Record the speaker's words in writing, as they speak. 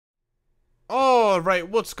Alright,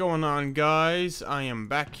 what's going on, guys? I am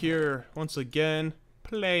back here once again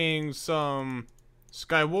playing some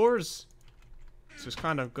SkyWars. This is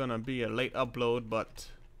kind of gonna be a late upload, but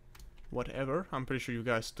whatever. I'm pretty sure you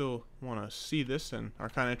guys still want to see this and are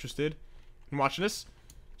kind of interested in watching this.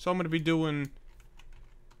 So I'm gonna be doing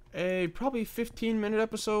a probably 15-minute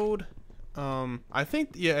episode. I think,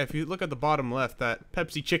 yeah, if you look at the bottom left, that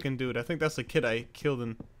Pepsi chicken dude, I think that's the kid I killed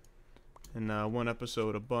in one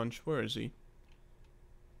episode a bunch. Where is he?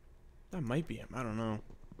 That might be him. I don't know.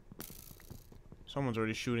 Someone's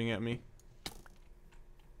already shooting at me.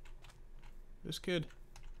 This kid?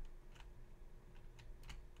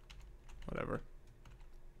 Whatever.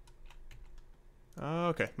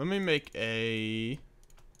 Okay, let me make a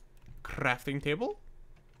crafting table.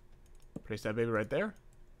 Place that baby right there.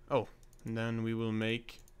 Oh, and then we will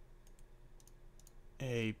make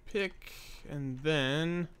a pick, and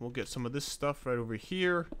then we'll get some of this stuff right over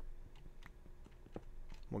here.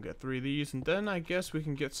 We'll get 3 of these, and then I guess we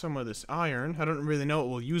can get some of this iron. I don't really know what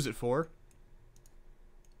we'll use it for,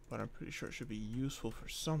 but I'm pretty sure it should be useful for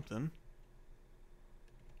something.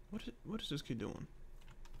 What is this kid doing?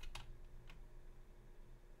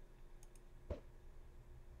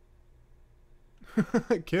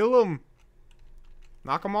 Kill him!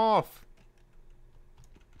 Knock him off!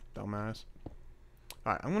 Dumbass.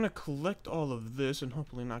 Alright, I'm gonna collect all of this and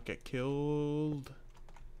hopefully not get killed.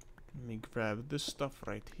 Let me grab this stuff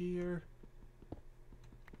right here.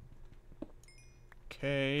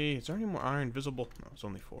 Okay, is there any more iron visible? No, it's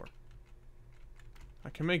only 4. I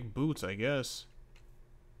can make boots, I guess.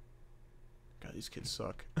 God, these kids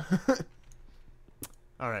suck.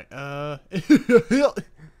 Alright, I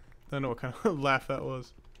don't know what kind of laugh that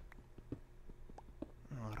was.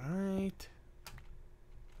 Alright.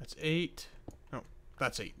 That's 8. Oh,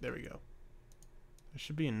 that's 8. There we go. There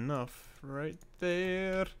should be enough right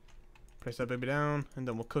there. Place that baby down, and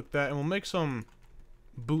then we'll cook that, and we'll make some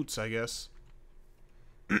boots, I guess.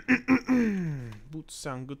 Boots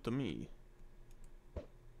sound good to me.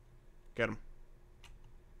 Get him.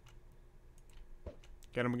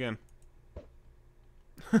 Get him again.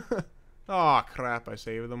 Aw, crap, I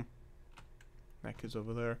saved them. That kid's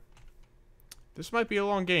over there. This might be a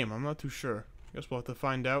long game, I'm not too sure. Guess we'll have to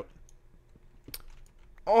find out.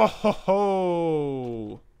 Oh ho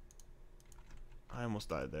ho! I almost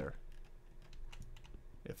died there.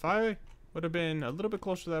 If I would have been a little bit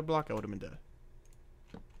closer to that block, I would have been dead.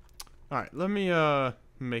 Alright, let me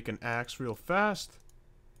make an axe real fast.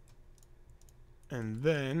 And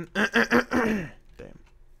then damn.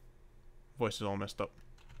 Voice is all messed up.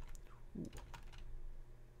 Ooh.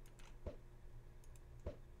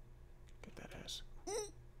 Get that ass.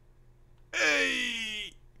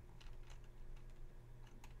 Hey!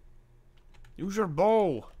 Use your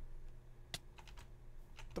bow.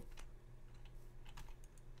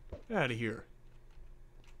 Get out of here.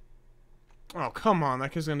 Oh, come on.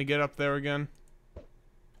 That kid's gonna get up there again.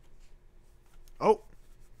 Oh!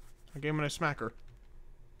 I gave him a nice smacker.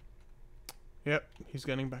 Yep, he's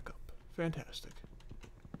getting back up. Fantastic.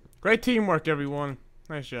 Great teamwork, everyone.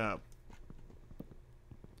 Nice job.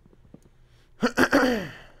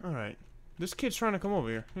 Alright. This kid's trying to come over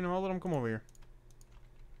here. You know, I'll let him come over here.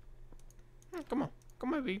 Come on.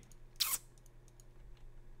 Come on, baby.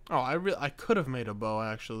 Oh, I could have made a bow,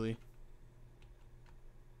 actually.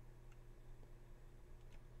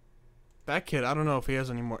 That kid, I don't know if he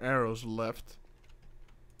has any more arrows left.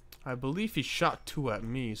 I believe he shot 2 at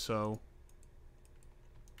me, so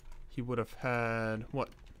he would have had, what,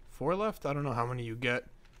 4 left? I don't know how many you get.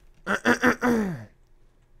 But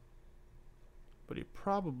he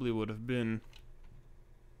probably would have been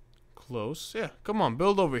close. Yeah, come on,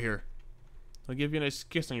 build over here. I'll give you a nice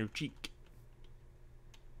kiss on your cheek.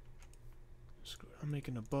 I'm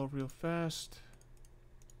making a bow real fast.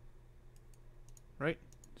 Right?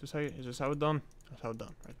 Is this how it's done? That's how it's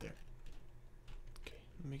done, right there. Okay,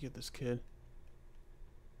 let me get this kid.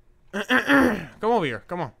 Come over here,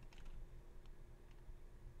 come on.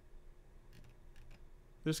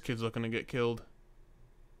 This kid's looking to get killed.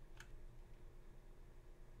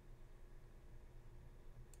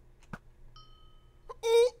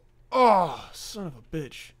 Oh, son of a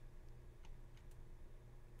bitch.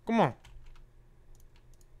 Come on.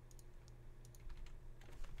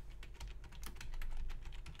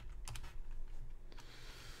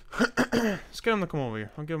 Let's get him to come over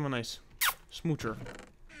here. I'll give him a nice smoocher.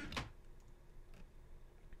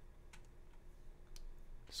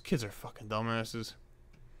 These kids are fucking dumbasses.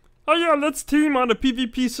 Oh yeah, let's team on a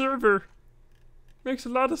PvP server. Makes a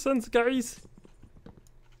lot of sense, guys.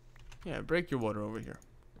 Yeah, break your water over here.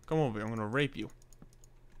 Come over here, I'm gonna rape you.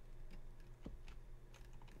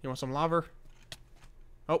 You want some lava?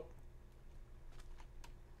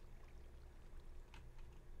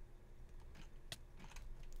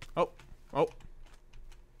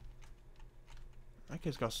 That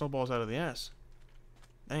kid's got snowballs out of the ass.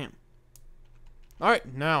 Damn.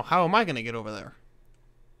 Alright, now, how am I gonna get over there?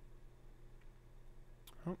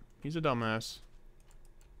 Oh, he's a dumbass.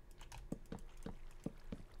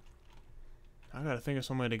 I gotta think of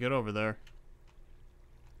some way to get over there.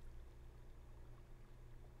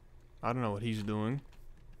 I don't know what he's doing.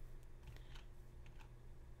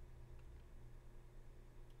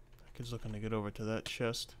 That kid's looking to get over to that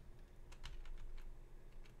chest.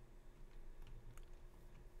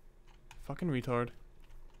 Fucking retard.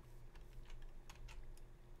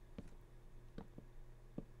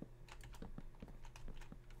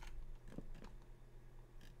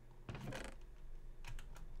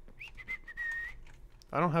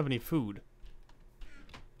 I don't have any food.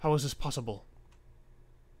 How is this possible?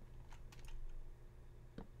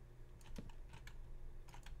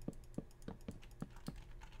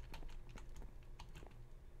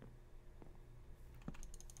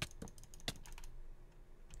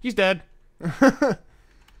 He's dead.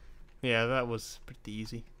 Yeah, that was pretty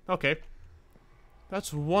easy. Okay.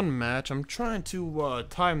 That's one match. I'm trying to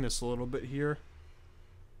time this a little bit here.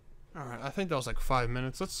 Alright, I think that was like 5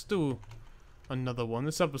 minutes. Let's do another one.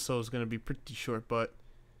 This episode is going to be pretty short, but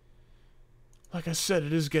like I said,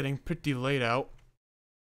 it is getting pretty late out.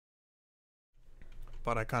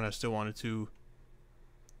 But I kind of still wanted to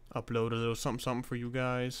upload a little something for you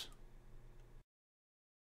guys.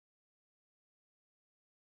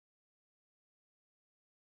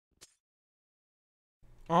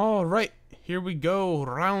 Alright, here we go.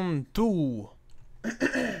 Round 2.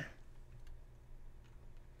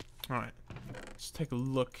 Alright, let's take a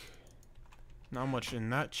look. Not much in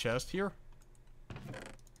that chest here.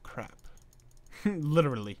 Crap.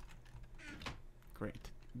 Literally.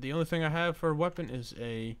 Great. The only thing I have for a weapon is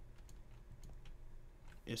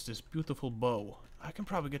this beautiful bow. I can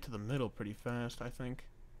probably get to the middle pretty fast, I think.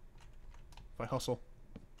 If I hustle.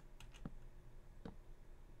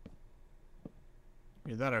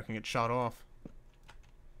 Either that or I can get shot off.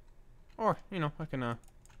 Or, you know, I can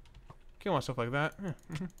kill myself like that.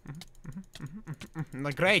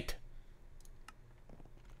 Like, great!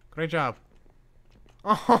 Great job.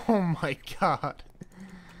 Oh my god.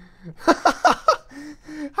 How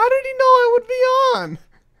did he know I would be on?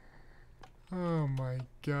 Oh my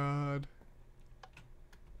god.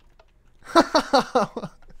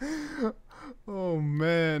 Oh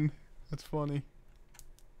man. That's funny.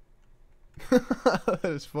 That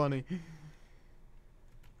is funny.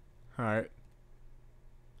 Alright.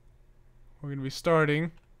 We're gonna be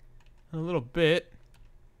starting in a little bit.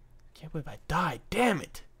 Can't believe I died. Damn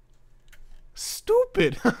it.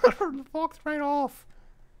 Stupid. I walked right off.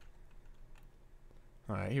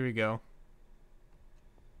 Alright, here we go.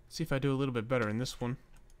 Let's see if I do a little bit better in this one.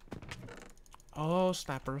 Oh,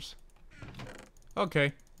 snappers. Okay.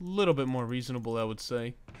 A little bit more reasonable, I would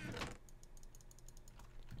say.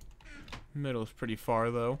 Middle's pretty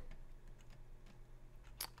far, though.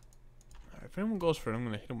 Alright, if anyone goes for it, I'm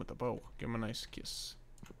going to hit him with the bow. Give him a nice kiss.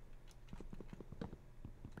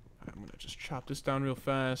 Alright, I'm going to just chop this down real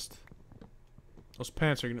fast. Those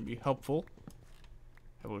pants are going to be helpful.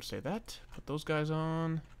 I would say that. Put those guys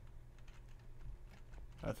on.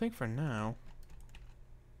 I think for now.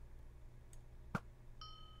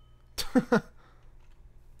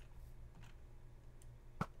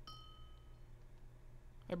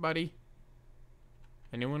 Hey, buddy.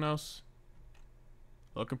 Anyone else?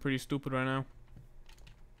 Looking pretty stupid right now.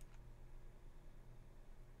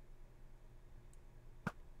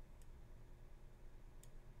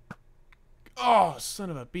 Oh,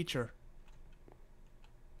 son of a beecher.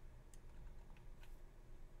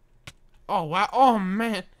 Oh, wow. Oh,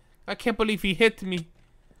 man. I can't believe he hit me.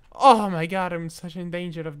 Oh, my God. I'm such in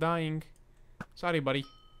danger of dying. Sorry, buddy.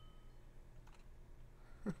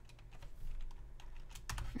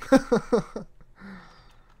 I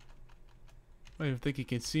don't even think he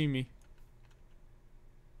can see me.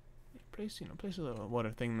 Place a little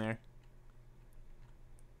water thing there.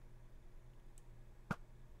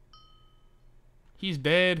 He's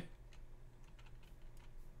dead.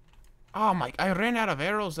 Oh my, I ran out of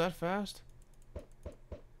arrows that fast.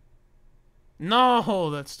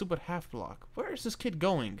 No, that stupid half block. Where is this kid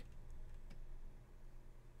going?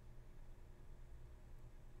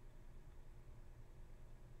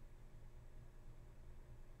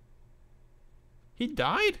 He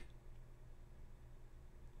died?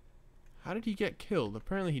 How did he get killed?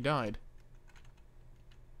 Apparently he died.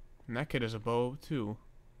 And that kid has a bow too.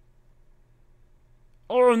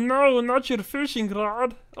 Oh no, not your fishing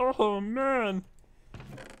rod. Oh man.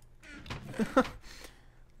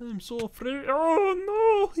 I'm so afraid. Oh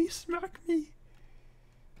no, he smacked me.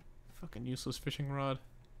 Fucking useless fishing rod.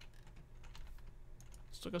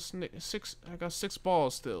 Still got six. I got 6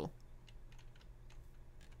 balls still.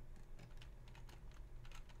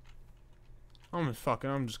 I'm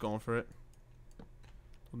just going for it.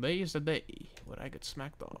 Today is the day where I get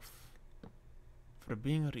smacked off for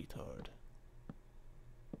being a retard.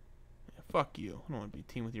 Yeah, fuck you. I don't want to be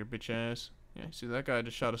team with your bitch ass. Yeah, see that guy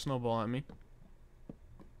just shot a snowball at me.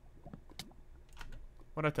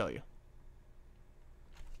 What'd I tell you?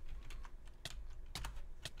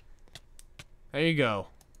 There you go.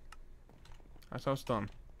 That's how it's done.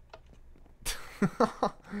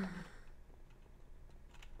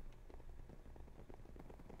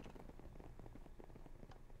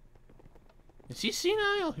 Is he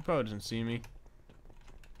senile? He probably doesn't see me.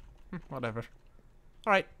 Whatever.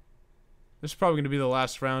 Alright. This is probably going to be the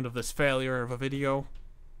last round of this failure of a video.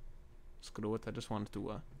 Screw it. I just wanted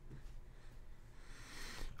to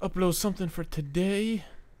upload something for today.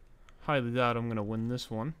 Highly doubt I'm going to win this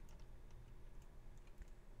one.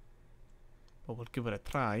 But we'll give it a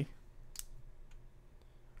try.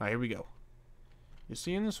 Alright, here we go. You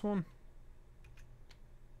seeing this one?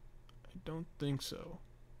 I don't think so.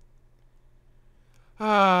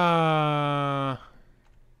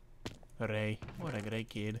 Ray. What a great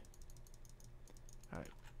kid. Alright.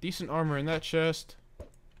 Decent armor in that chest.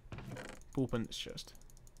 Poop in this chest.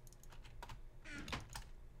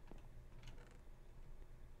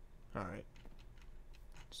 Alright.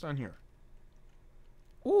 What's down here?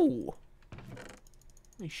 Ooh!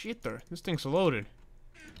 Holy shit there. This thing's loaded.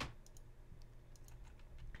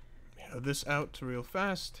 Have this out real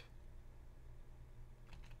fast.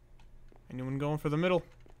 Anyone going for the middle?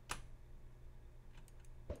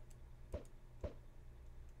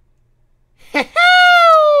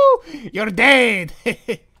 You're dead!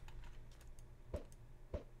 The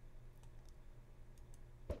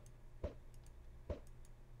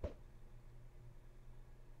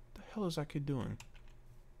hell is that kid doing?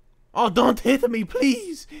 Oh, don't hit me,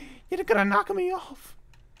 please! You're gonna knock me off.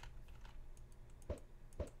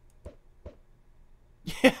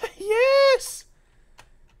 Yeah, yes!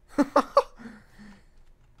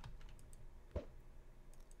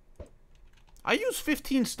 I used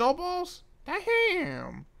 15 snowballs?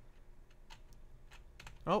 Damn!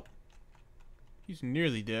 Oh. He's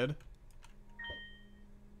nearly dead.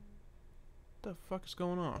 What the fuck is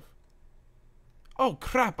going off? Oh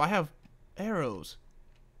crap, I have arrows.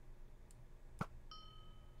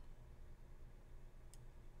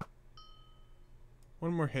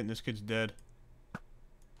 One more hit and this kid's dead.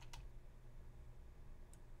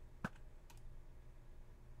 Oh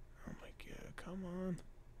my god, come on.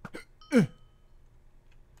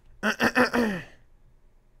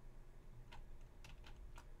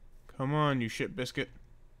 Come on, you shit biscuit.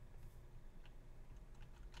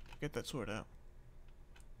 Get that sword out.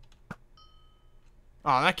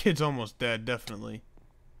 Oh, that kid's almost dead, definitely.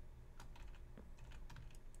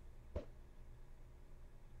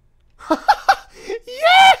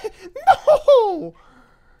 Yeah! No!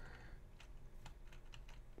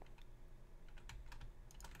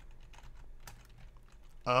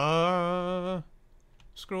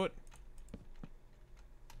 Screw it.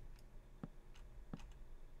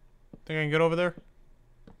 Think I can get over there?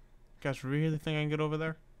 You guys really think I can get over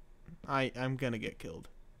there? I'm gonna get killed.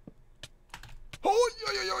 Oh,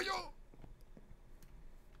 yo!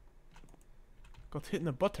 Got hit in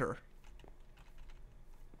the butter.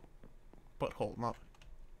 Butthole, not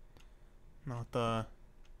not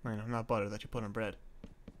butter that you put on bread.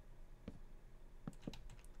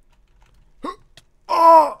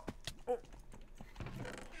 Oh!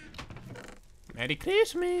 Merry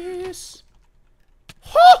Christmas!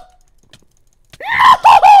 Oh!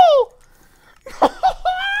 No!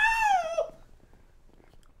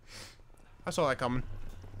 I saw that coming.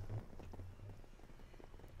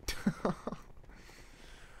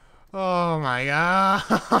 Oh my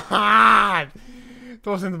god! It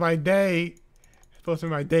wasn't my day. It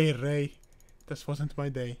wasn't my day, Ray. This wasn't my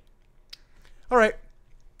day. Alright.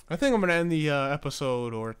 I think I'm gonna end the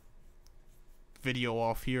episode or video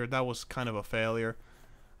off here. That was kind of a failure.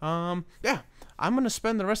 Yeah. I'm gonna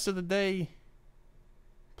spend the rest of the day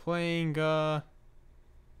playing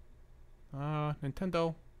Nintendo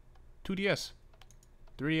 2DS.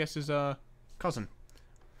 3DS's cousin.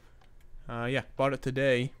 Yeah, bought it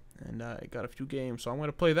today, and I got a few games, so I'm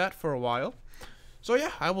gonna play that for a while. So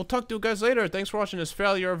yeah, I will talk to you guys later. Thanks for watching this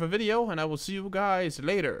failure of a video, and I will see you guys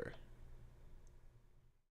later.